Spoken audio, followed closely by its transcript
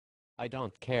I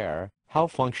don't care how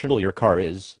functional your car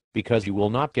is, because you will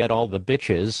not get all the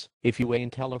bitches if you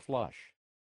ain't hella flush.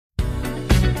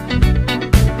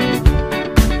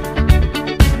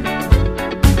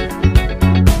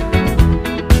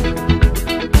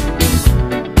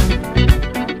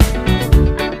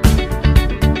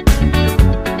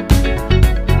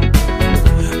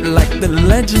 Like the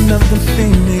legend of the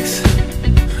phoenix,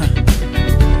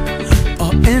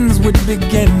 all ends with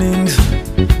beginnings.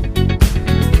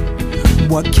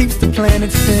 What keeps the planet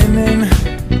spinning?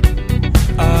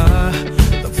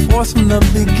 The force from the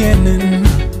beginning.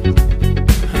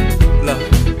 Love.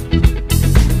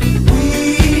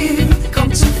 We've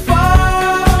come too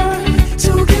far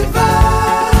to give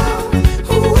up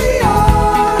who we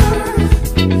are.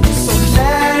 So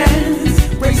let's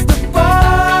raise the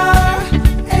bar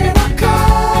and our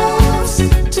cups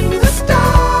to the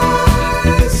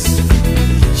stars.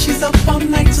 She's up all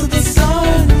night to the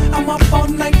sun. I'm up all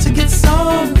night to get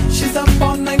some. She's up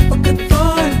all night for good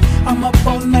fun. I'm up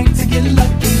all night to get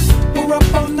lucky. We're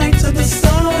up all night to the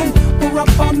sun. We're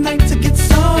up all night to get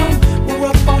some. We're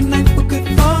up all night for good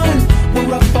fun.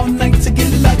 We're up all night to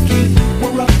get lucky.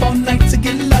 We're up all night to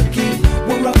get lucky.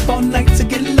 We're up all night to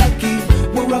get lucky.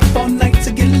 We're up all night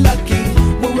to get lucky.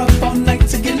 We're up all night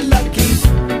to get lucky.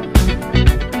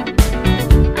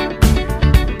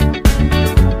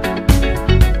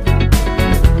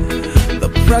 The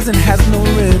present has no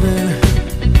ribbon.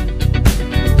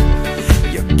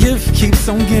 Your gift keeps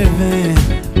on giving.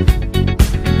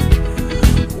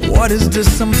 What is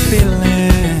this I'm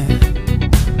feeling?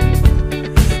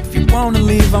 If you wanna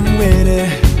leave, I'm with it.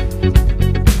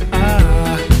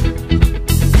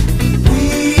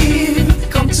 We've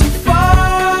come too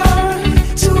far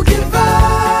to give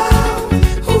up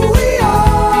who we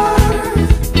are.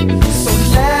 So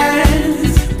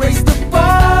let's raise the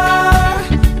bar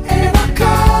and our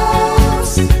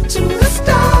cups to the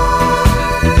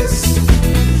stars.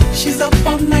 She's up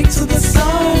all night to the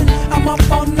sun. I'm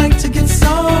up all night to get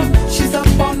some. She's up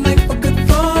all night for good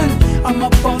fun. I'm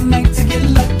up all night to get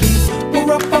lucky.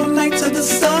 We're up all night to the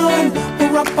sun.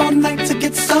 We're up all night to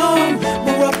get some.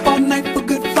 We're up all night for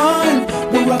good fun.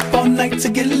 We're up all night to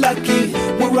get lucky.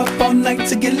 We're up all night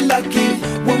to get lucky.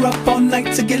 We're up all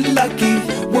night to get lucky.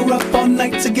 We're up all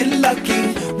night to get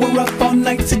lucky. We're up all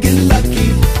night to get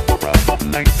lucky. We're up all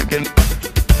night to get.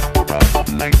 We're up all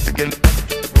night to get.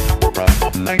 We're up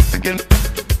all night to get.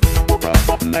 We're up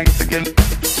all night to get.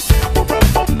 We're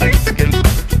up all night to get.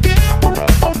 We're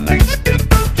up all night to get.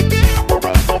 We're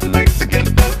up all night to get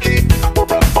lucky.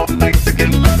 We're up all night to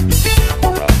get lucky.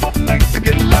 We're up all night to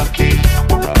get lucky.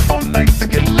 We're up all night to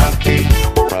get lucky.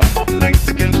 We're up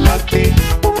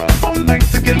all night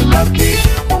to get lucky.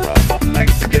 We're up all night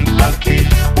to get lucky.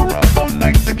 We're up all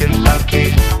night to get lucky.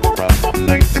 We're up all night to get lucky. We're up all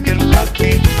night to get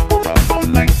lucky. We're up all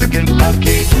night to get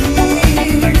lucky.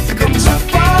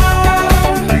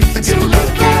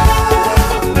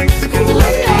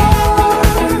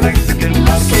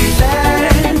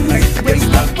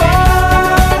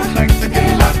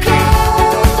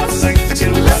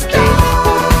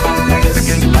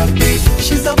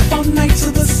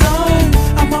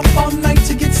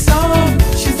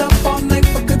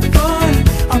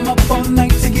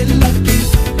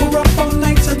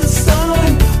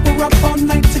 We're up all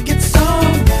night to get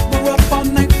some. We're up all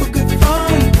night for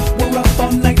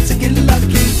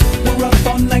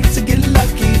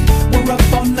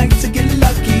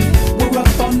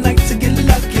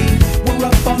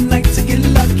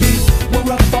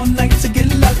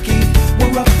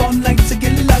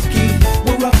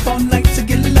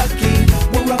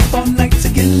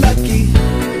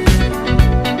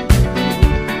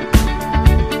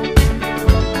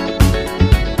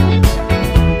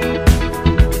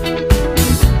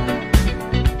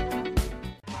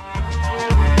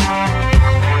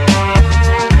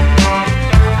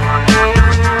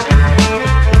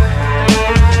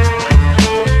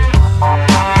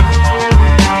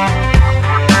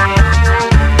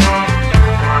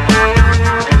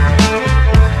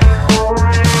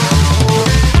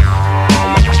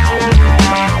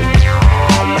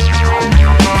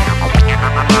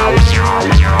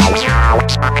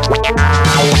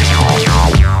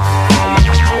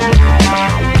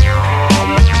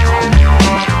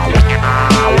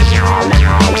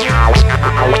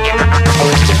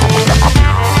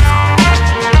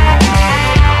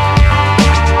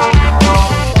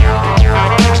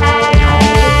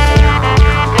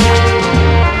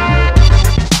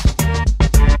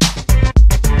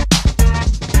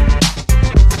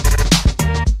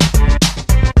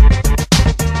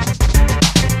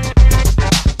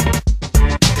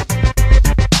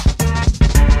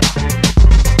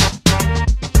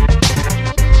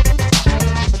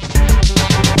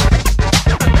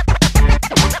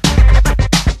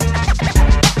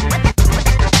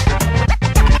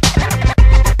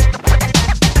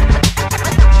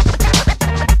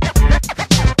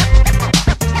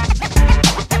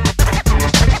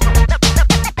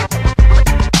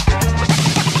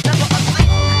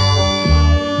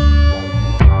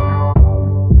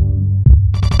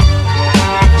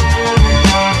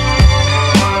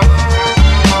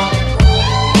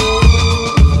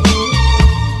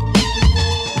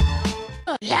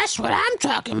what I'm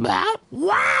talking about.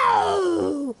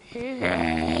 Wow!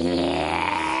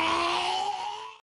 Yeah.